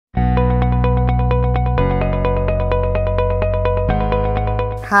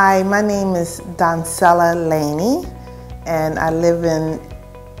Hi, my name is Doncella Laney, and I live in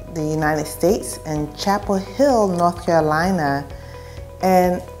the United States in Chapel Hill, North Carolina.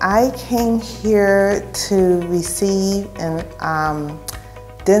 And I came here to receive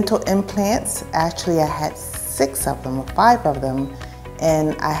dental implants. Actually, I had 6 of them, or 5 of them.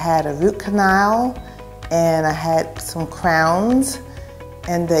 And I had a root canal, and I had some crowns.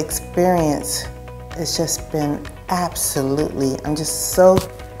 And the experience has just been absolutely, I'm just so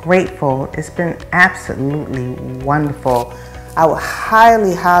grateful. It's been absolutely wonderful. I would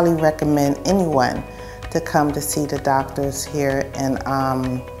highly, highly recommend anyone to come to see the doctors here. And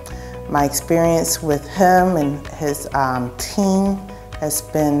my experience with him and his team has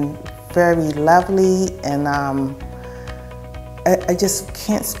been very lovely, and I just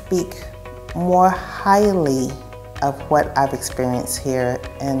can't speak more highly of what I've experienced here.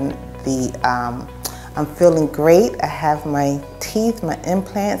 And I'm feeling great. I have my teeth, my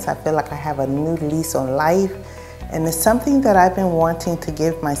implants. I feel like I have a new lease on life. And it's something that I've been wanting to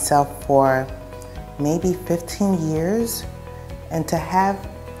give myself for maybe 15 years. And to have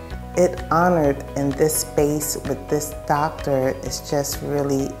it honored in this space with this doctor is just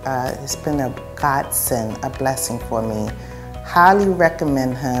really, it's been a godsend, a blessing for me. Highly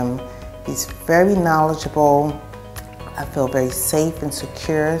recommend him. He's very knowledgeable. I feel very safe and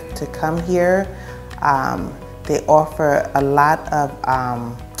secure to come here. They offer a lot of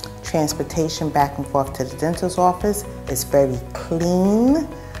transportation back and forth to the dentist's office. It's very clean.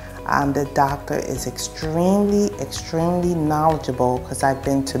 The doctor is extremely, extremely knowledgeable, because I've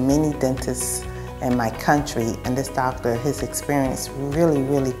been to many dentists in my country, and this doctor, his experience really,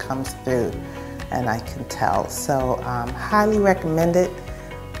 really comes through, and I can tell. So highly recommend it.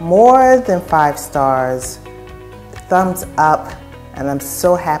 More than 5 stars, thumbs up, and I'm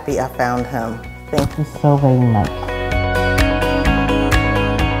so happy I found him. Thank you so very much.